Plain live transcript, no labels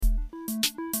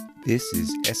This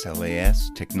is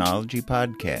SLAS Technology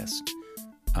Podcast.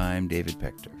 I'm David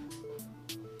Pector.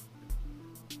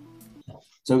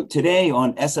 So today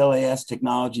on SLAS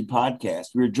Technology Podcast,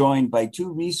 we're joined by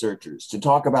two researchers to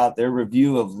talk about their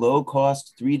review of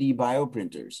low-cost 3D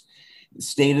bioprinters, the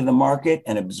state of the market,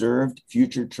 and observed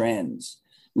future trends.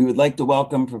 We would like to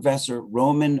welcome Professor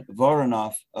Roman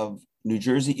Voronov of New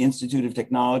Jersey Institute of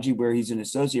Technology, where he's an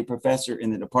associate professor in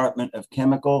the Department of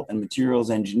Chemical and Materials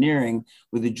Engineering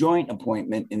with a joint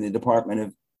appointment in the Department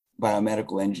of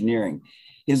Biomedical Engineering.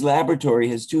 His laboratory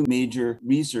has two major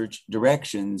research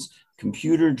directions: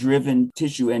 computer-driven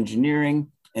tissue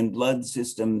engineering and blood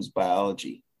systems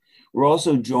biology. We're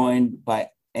also joined by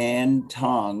Anne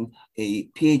Tong, a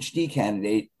PhD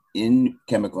candidate in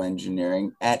chemical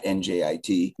engineering at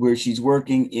NJIT, where she's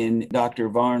working in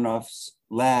Dr. Voronov's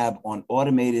lab on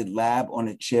automated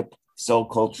lab-on-a-chip cell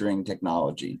culturing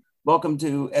technology. Welcome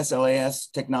to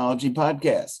SLAS Technology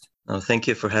Podcast. Oh, thank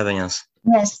you for having us.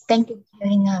 Yes, thank you for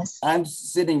having us. I'm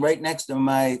sitting right next to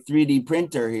my 3D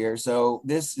printer here, so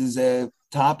this is a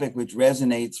topic which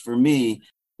resonates for me.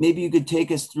 Maybe you could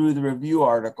take us through the review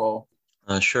article.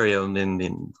 Sure, yeah,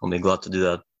 I'll be glad to do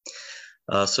that.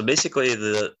 So basically,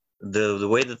 the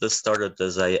way that this started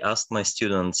is I asked my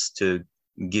students to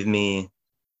give me,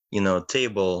 a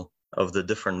table of the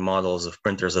different models of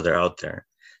printers that are out there.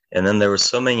 And then there were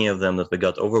so many of them that we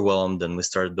got overwhelmed, and we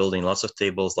started building lots of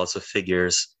tables, lots of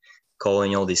figures,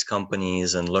 calling all these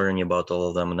companies and learning about all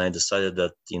of them. And I decided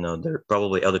that, there are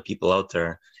probably other people out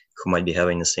there who might be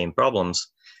having the same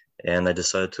problems. And I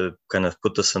decided to kind of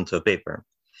put this into a paper.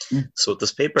 So what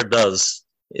this paper does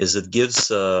is it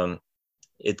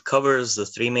covers the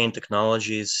three main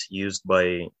technologies used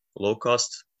by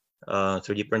low-cost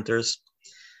 3D printers.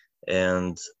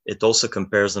 And it also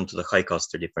compares them to the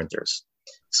high-cost 3D printers.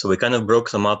 So we kind of broke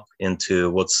them up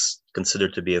into what's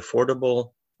considered to be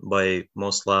affordable by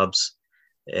most labs,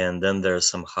 and then there are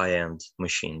some high-end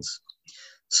machines.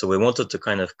 So we wanted to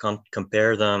kind of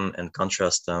compare them and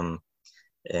contrast them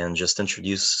and just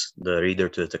introduce the reader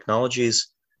to the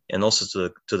technologies and also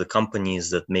to the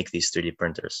companies that make these 3D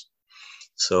printers.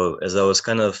 So as I was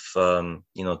kind of,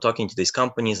 talking to these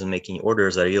companies and making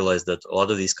orders, I realized that a lot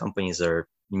of these companies are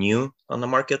new on the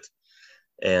market,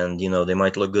 and, they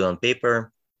might look good on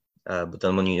paper, but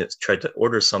then when you try to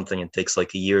order something, it takes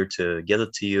like a year to get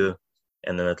it to you.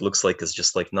 And then it looks like it's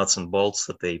just like nuts and bolts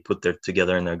that they put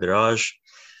together in their garage.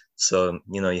 So,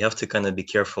 you have to kind of be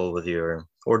careful with your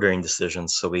ordering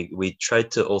decisions. So we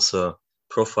tried to also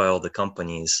profile the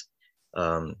companies,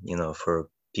 for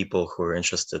people who are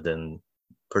interested in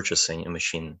purchasing a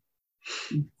machine.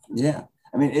 Yeah,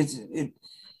 I mean,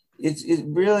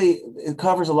 it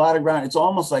covers a lot of ground. It's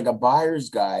almost like a buyer's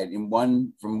guide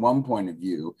from one point of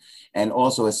view, and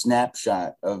also a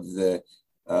snapshot of the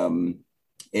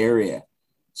area.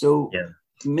 So yeah,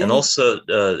 and also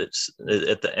towards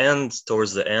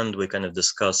the end, we kind of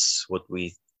discuss what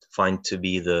we find to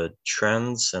be the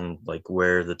trends and like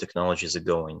where the technologies are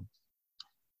going.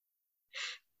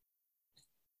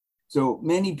 So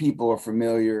many people are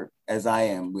familiar, as I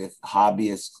am, with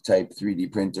hobbyist type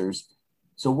 3D printers.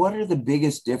 So what are the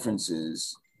biggest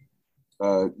differences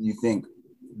you think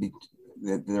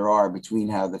that there are between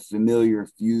how the familiar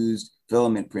fused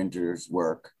filament printers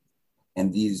work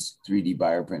and these 3D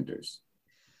bioprinters?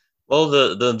 Well,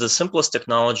 the simplest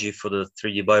technology for the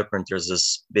 3D bioprinters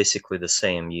is basically the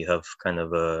same. You have kind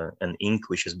of an ink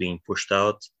which is being pushed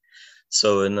out.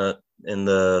 So in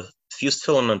the fused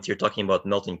filament, you're talking about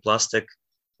melting plastic.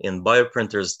 In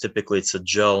bioprinters, typically it's a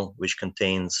gel which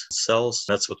contains cells.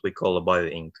 That's what we call a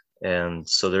bioink. And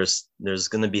so there's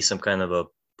going to be some kind of a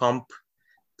pump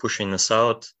pushing this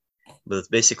out, but it's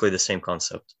basically the same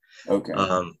concept. Okay.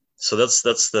 So that's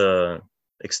the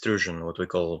extrusion, what we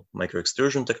call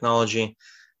microextrusion technology.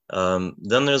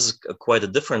 Then there's quite a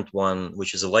different one,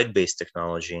 which is a light-based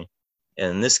technology.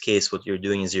 And in this case, what you're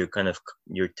doing is you're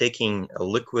taking a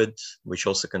liquid which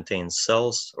also contains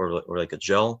cells, or like a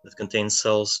gel that contains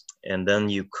cells, and then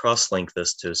you cross-link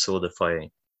this to solidify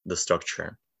the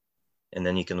structure. And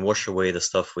then you can wash away the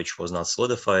stuff which was not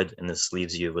solidified, and this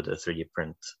leaves you with a 3D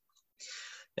print.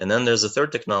 And then there's a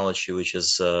third technology, which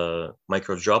is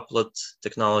micro droplet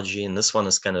technology, and this one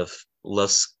is kind of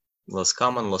less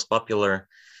common, less popular,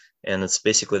 and it's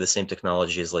basically the same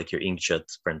technology as like your inkjet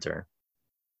printer.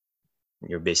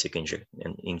 Your basic inkjet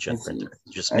printer.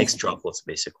 It just makes droplets,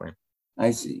 basically. I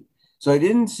see. So I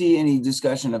didn't see any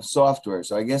discussion of software.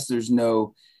 So I guess there's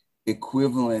no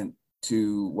equivalent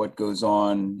to what goes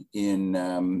on in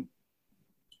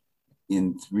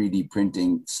 3D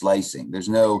printing slicing.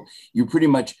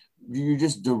 You're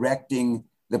just directing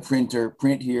the printer,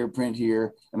 print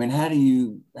here. I mean, how do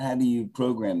you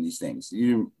program these things?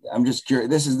 I'm just curious.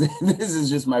 This is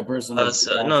just my personal.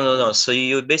 No. So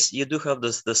you do have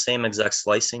the same exact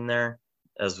slicing there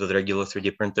as with regular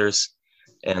 3D printers,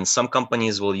 and some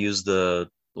companies will use the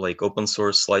like open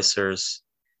source slicers,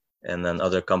 and then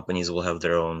other companies will have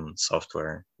their own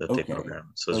software that they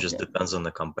program. So it just depends on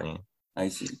the company. I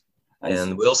see.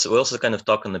 We also kind of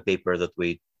talk in the paper that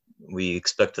we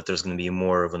expect that there's going to be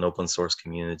more of an open source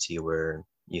community where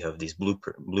you have these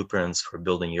blueprints for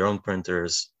building your own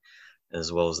printers,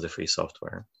 as well as the free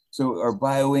software. So are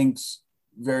bioinks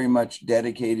very much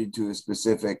dedicated to a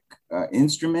specific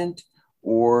instrument,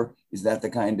 or is that the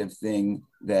kind of thing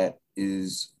that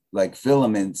is like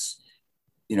filaments?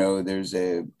 You know, there's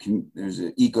an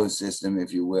ecosystem,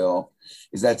 if you will.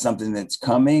 Is that something that's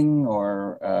coming,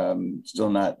 or still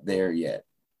not there yet?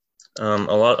 A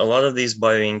lot of these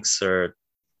bioinks are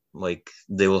like,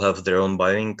 they will have their own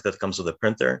bioink that comes with a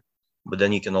printer, but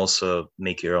then you can also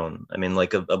make your own. I mean,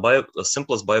 like the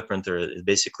simplest bioprinter, it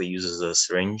basically uses a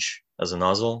syringe as a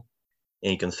nozzle,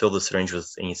 and you can fill the syringe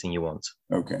with anything you want.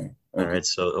 Okay. All right.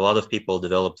 So a lot of people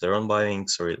develop their own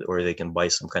bioinks, or they can buy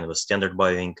some kind of a standard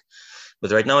bioink.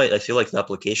 But right now, I feel like the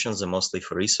applications are mostly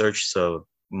for research. So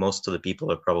most of the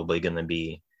people are probably going to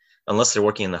be, unless they're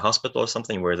working in the hospital or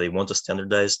something where they want a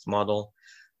standardized model,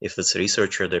 if it's a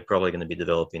researcher, they're probably going to be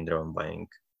developing their own bioink.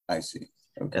 I see.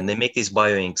 Okay. And they make these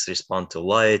bioinks respond to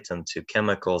light and to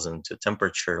chemicals and to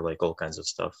temperature, like all kinds of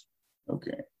stuff.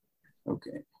 Okay.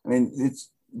 I mean, it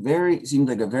seems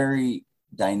like a very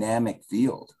dynamic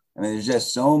field. I mean, there's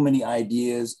just so many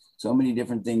ideas, so many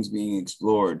different things being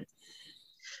explored.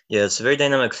 Yeah, it's a very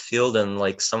dynamic field. And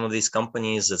like some of these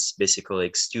companies, it's basically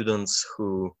like students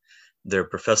who their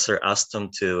professor asked them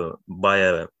to buy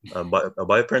a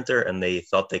bioprinter, and they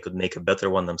thought they could make a better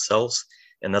one themselves.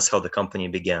 And that's how the company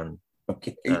began.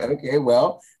 Okay.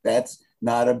 Well, that's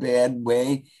not a bad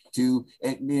way to,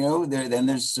 then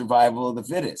there's survival of the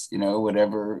fittest,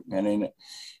 whatever. And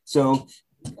so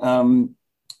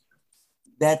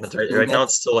but right now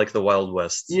it's still like the Wild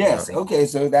West. Yes. Okay.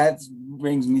 So that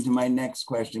brings me to my next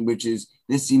question, which is,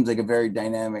 this seems like a very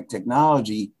dynamic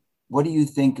technology. What do you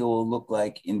think it will look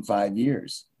like in 5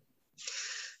 years?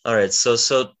 All right. So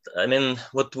I mean,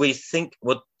 what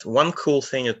one cool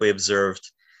thing that we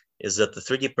observed is that the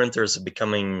 3D printers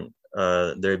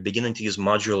are they're beginning to use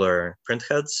modular print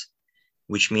heads,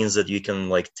 which means that you can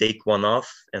like take one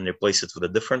off and replace it with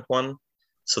a different one.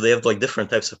 So they have like different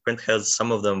types of print heads.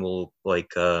 Some of them will like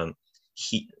they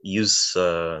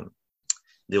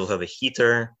will have a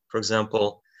heater, for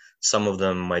example. Some of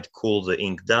them might cool the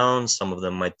ink down. Some of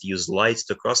them might use light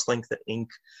to cross-link the ink.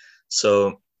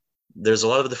 So there's a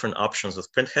lot of different options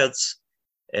with print heads.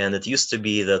 And it used to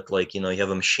be that like, you have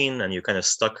a machine and you're kind of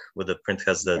stuck with the print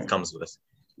heads that it comes with.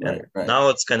 And now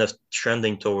it's kind of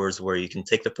trending towards where you can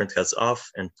take the print heads off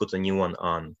and put a new one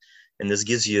on. And this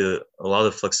gives you a lot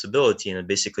of flexibility, and it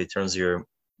basically turns your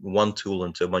one tool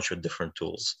into a bunch of different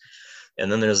tools.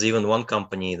 And then there's even one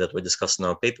company that we discussed in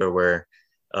our paper where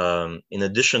in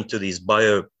addition to these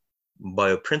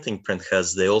bioprinting print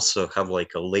heads, they also have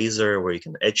like a laser where you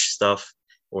can etch stuff,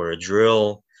 or a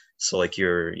drill. So like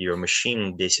your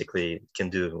machine basically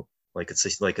can do like,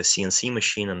 it's like a CNC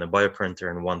machine and a bioprinter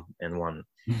in one.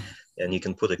 And you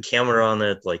can put a camera on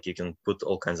it, like you can put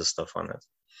all kinds of stuff on it.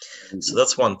 So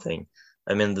that's one thing.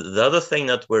 I mean, the other thing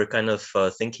that we're kind of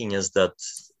thinking is that,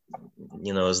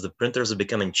 as the printers are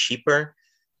becoming cheaper,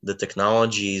 the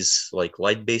technologies like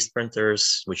light-based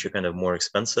printers, which are kind of more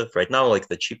expensive right now, like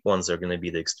the cheap ones are going to be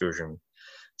the extrusion.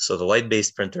 So the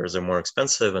light-based printers are more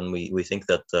expensive, and we think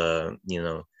that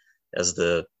as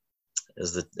the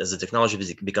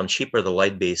technology become cheaper, the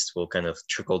light-based will kind of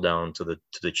trickle down to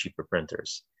the cheaper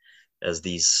printers, as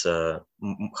these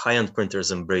high-end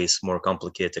printers embrace more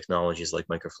complicated technologies like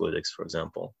microfluidics, for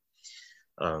example.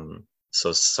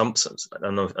 So I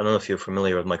don't know if you're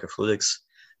familiar with microfluidics,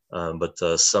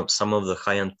 but some of the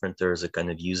high-end printers are kind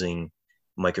of using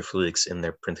microfluidics in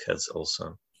their print heads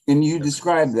also. And you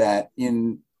described that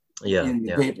in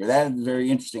the paper. That is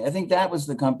very interesting. I think that was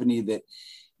the company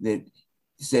that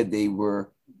said they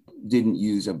didn't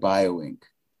use a bioink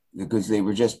because they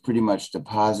were just pretty much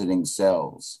depositing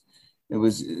cells. It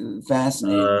was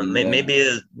fascinating.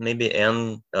 Maybe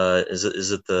Anne,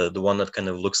 is it the one that kind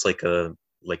of looks like a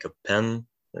pen?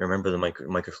 I remember the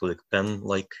microfluidic pen,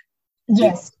 like.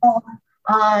 Yes.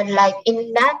 Like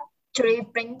in that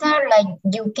 3D printer, like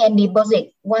you can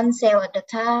deposit one cell at a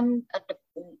time,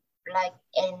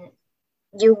 and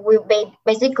you will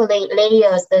basically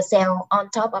layers the cell on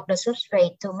top of the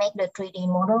substrate to make the 3D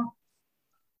model.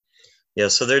 Yeah,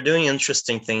 so they're doing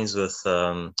interesting things with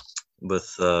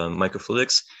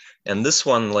microfluidics. And this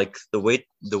one, like the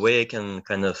way I can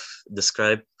kind of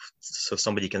describe so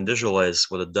somebody can visualize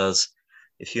what it does.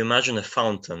 If you imagine a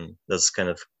fountain that's kind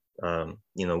of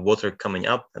water coming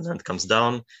up and then it comes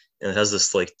down and it has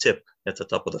this like tip at the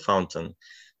top of the fountain.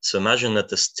 So imagine that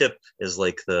this tip is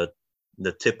like the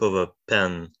tip of a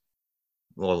pen.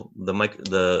 Well,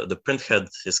 the print head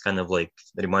is kind of like,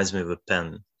 it reminds me of a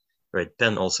pen, right?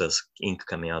 Pen also has ink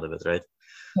coming out of it, right?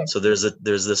 Yes. So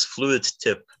there's this fluid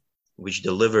tip which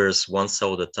delivers one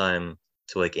cell at a time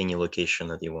to like any location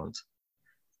that you want.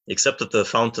 Except that the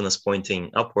fountain is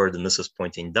pointing upward and this is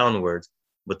pointing downward,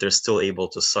 but they're still able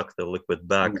to suck the liquid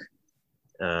back.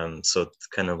 So it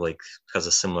kind of like has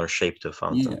a similar shape to a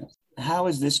fountain. Yeah. How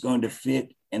is this going to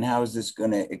fit, and how is this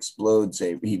going to explode,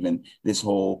 say, even this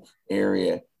whole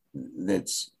area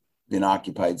that's been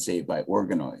occupied, say, by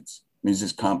organoids? I mean, is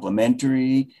this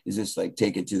complementary? Is this like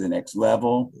take it to the next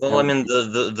level? Well, I mean,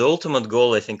 the ultimate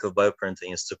goal, I think, of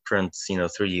bioprinting is to print,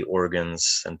 3D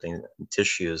organs and things,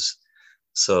 tissues.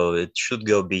 So it should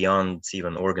go beyond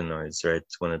even organoids, right?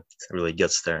 When it really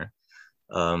gets there.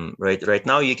 Right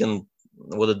now,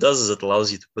 what it does is it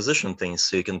allows you to position things.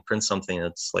 So you can print something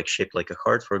that's like shaped like a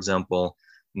heart, for example,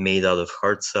 made out of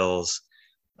heart cells.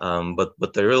 But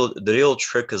the real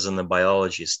trick is in the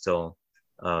biology still.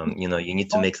 You need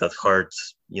to make that heart,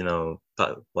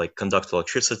 like conduct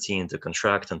electricity and to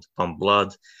contract and to pump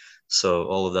blood. So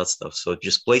all of that stuff. So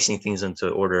just placing things into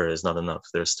order is not enough.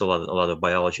 There's still a lot of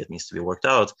biology that needs to be worked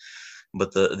out.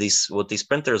 But what these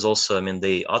printers also, I mean,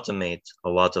 they automate a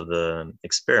lot of the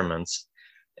experiments,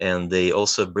 and they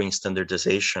also bring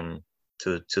standardization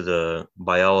to the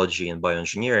biology and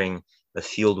bioengineering, a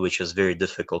field which is very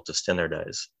difficult to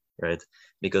standardize, right?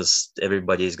 Because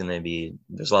everybody is going to be,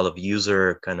 there's a lot of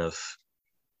user kind of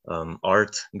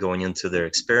art going into their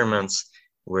experiments,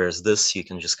 whereas this, you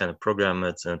can just kind of program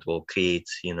it and it will create,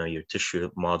 your tissue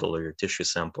model or your tissue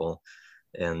sample.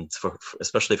 And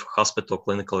especially for hospital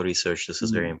clinical research, this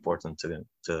is very important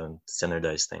to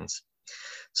standardize things.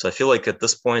 So I feel like at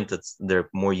this point, they're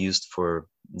more used for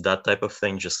that type of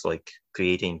thing, just like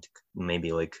creating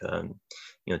maybe like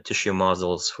tissue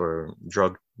models for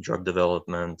drug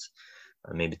development,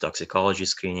 maybe toxicology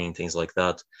screening, things like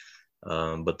that.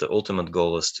 But the ultimate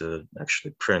goal is to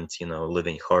actually print,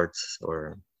 living heart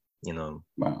or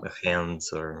wow. a hand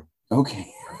or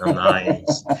okay, an eye,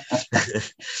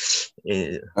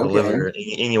 a liver,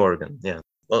 any organ. Yeah.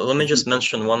 Well, let me just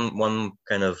mention one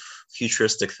kind of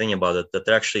futuristic thing about it that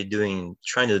they're actually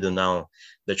trying to do now.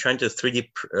 They're trying to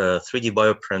 3D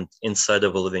bioprint inside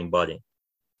of a living body.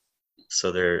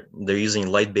 So they're using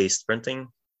light-based printing.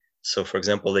 So for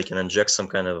example, they can inject some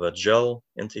kind of a gel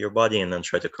into your body and then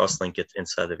try to cross-link it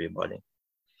inside of your body.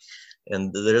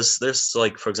 And there's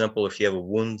like, for example, if you have a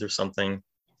wound or something,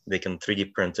 they can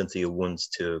 3D print into your wounds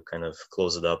to kind of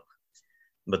close it up.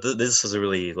 But this is a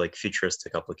really like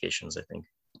futuristic applications, I think.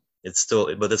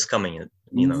 But it's coming,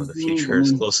 the future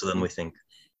is closer than we think.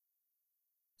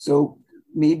 So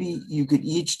maybe you could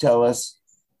each tell us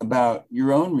about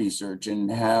your own research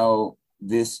and how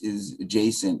this is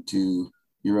adjacent to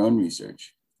your own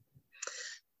research.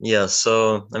 Yeah,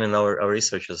 so I mean, our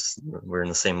research we're in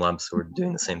the same lab, so we're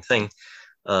doing the same thing.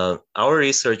 Our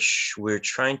research, we're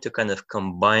trying to kind of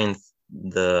combine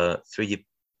the 3D,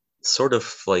 sort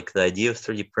of like the idea of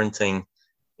 3D printing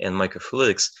and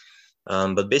microfluidics.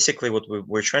 But basically what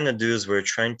we're trying to do is we're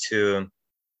trying to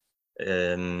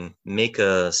make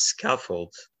a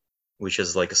scaffold, which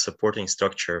is like a supporting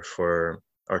structure for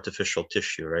artificial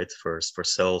tissue, right? For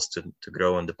cells to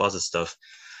grow and deposit stuff.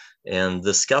 And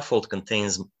the scaffold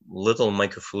contains little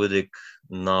microfluidic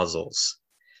nozzles.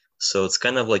 So it's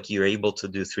kind of like you're able to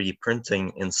do 3D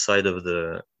printing inside of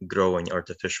the growing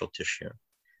artificial tissue.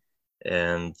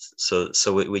 And so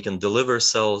we can deliver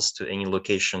cells to any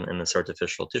location in this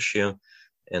artificial tissue.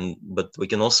 But we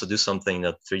can also do something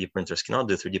that 3D printers cannot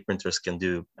do. 3D printers can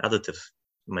do additive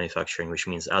manufacturing, which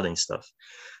means adding stuff.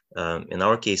 In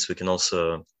our case, we can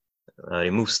also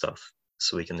remove stuff.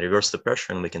 So we can reverse the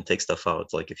pressure and we can take stuff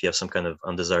out. Like if you have some kind of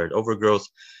undesired overgrowth,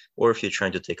 or if you're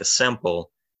trying to take a sample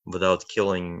without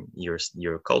killing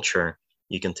your culture,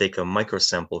 you can take a micro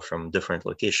sample from different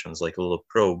locations, like a little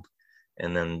probe,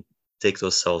 and then take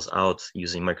those cells out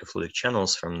using microfluidic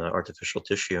channels from the artificial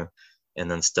tissue, and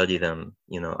then study them,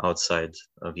 outside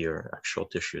of your actual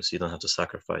tissue. So you don't have to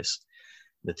sacrifice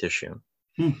the tissue.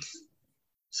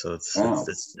 So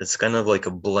it's kind of like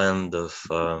a blend of,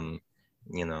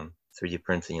 3D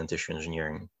printing and tissue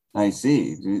engineering. I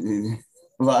see.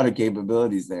 A lot of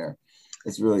capabilities there.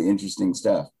 It's really interesting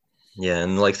stuff. Yeah,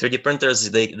 and like 3D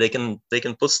printers, they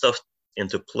can put stuff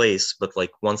into place, but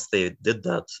like once they did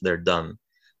that, they're done.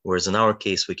 Whereas in our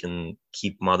case, we can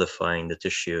keep modifying the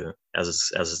tissue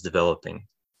as it's developing.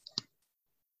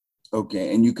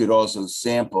 Okay, and you could also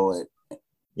sample it,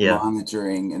 Yeah,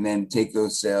 monitoring, and then take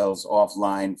those cells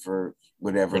offline for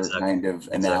whatever kind of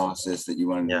analysis that you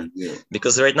wanted to do.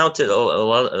 Because right now,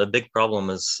 a big problem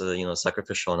is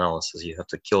sacrificial analysis. You have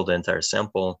to kill the entire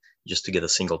sample just to get a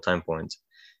single time point.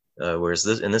 Whereas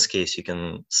in this case, you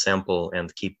can sample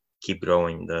and keep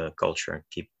growing the culture,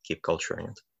 keep culturing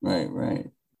it. Right.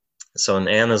 So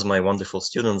Anne is my wonderful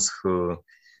student who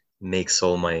makes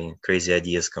all my crazy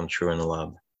ideas come true in the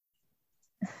lab.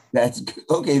 That's good.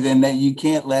 Okay. Then that you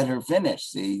can't let her finish.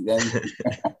 See, then.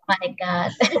 My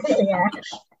God.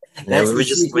 Yeah. We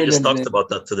just talked about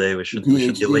that today. We should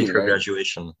be late for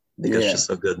graduation because she's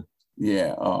so good.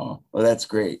 Yeah. Oh, well, that's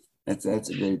great. That's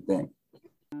a great thing.